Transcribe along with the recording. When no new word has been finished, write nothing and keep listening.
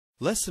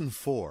Lesson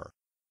 4.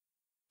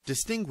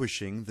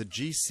 Distinguishing the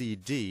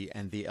GCD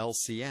and the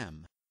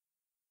LCM.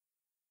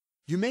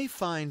 You may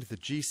find the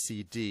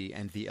GCD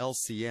and the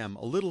LCM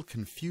a little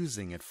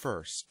confusing at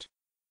first.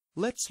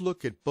 Let's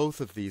look at both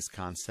of these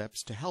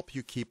concepts to help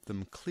you keep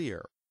them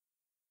clear.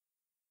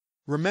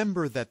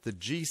 Remember that the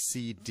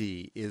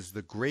GCD is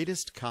the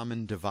greatest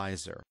common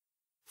divisor.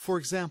 For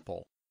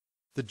example,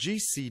 the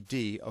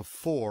GCD of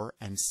 4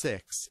 and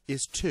 6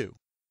 is 2,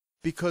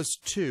 because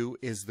 2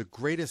 is the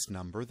greatest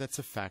number that's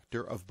a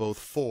factor of both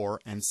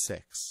 4 and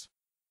 6.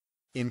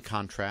 In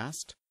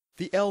contrast,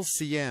 the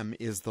LCM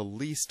is the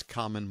least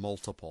common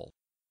multiple.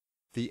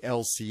 The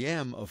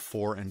LCM of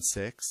 4 and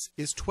 6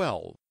 is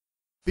 12,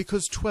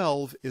 because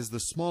 12 is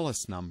the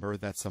smallest number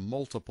that's a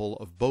multiple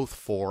of both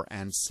 4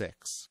 and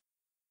 6.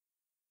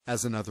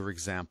 As another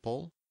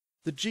example,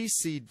 the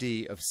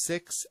GCD of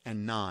 6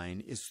 and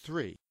 9 is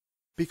 3,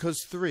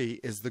 because 3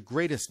 is the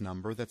greatest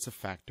number that's a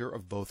factor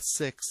of both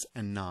 6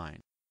 and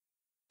 9.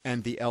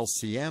 And the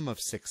LCM of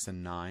 6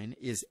 and 9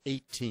 is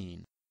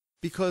 18,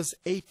 because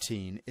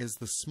 18 is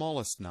the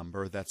smallest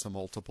number that's a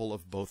multiple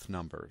of both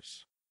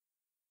numbers.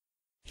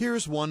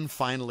 Here's one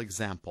final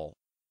example.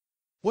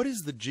 What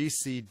is the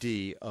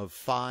GCD of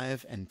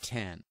 5 and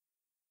 10?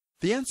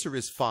 The answer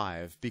is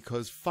 5,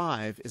 because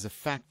 5 is a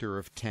factor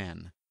of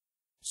 10.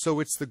 So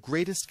it's the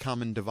greatest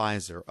common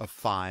divisor of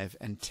 5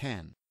 and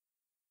 10.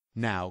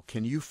 Now,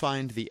 can you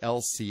find the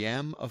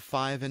LCM of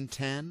 5 and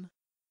 10?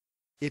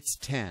 It's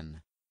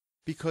 10,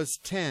 because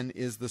 10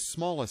 is the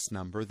smallest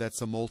number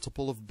that's a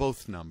multiple of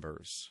both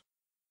numbers.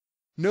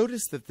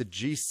 Notice that the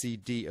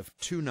GCD of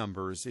two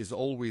numbers is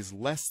always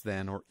less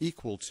than or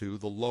equal to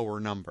the lower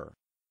number,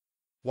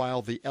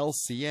 while the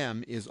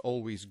LCM is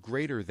always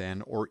greater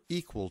than or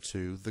equal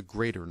to the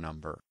greater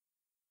number.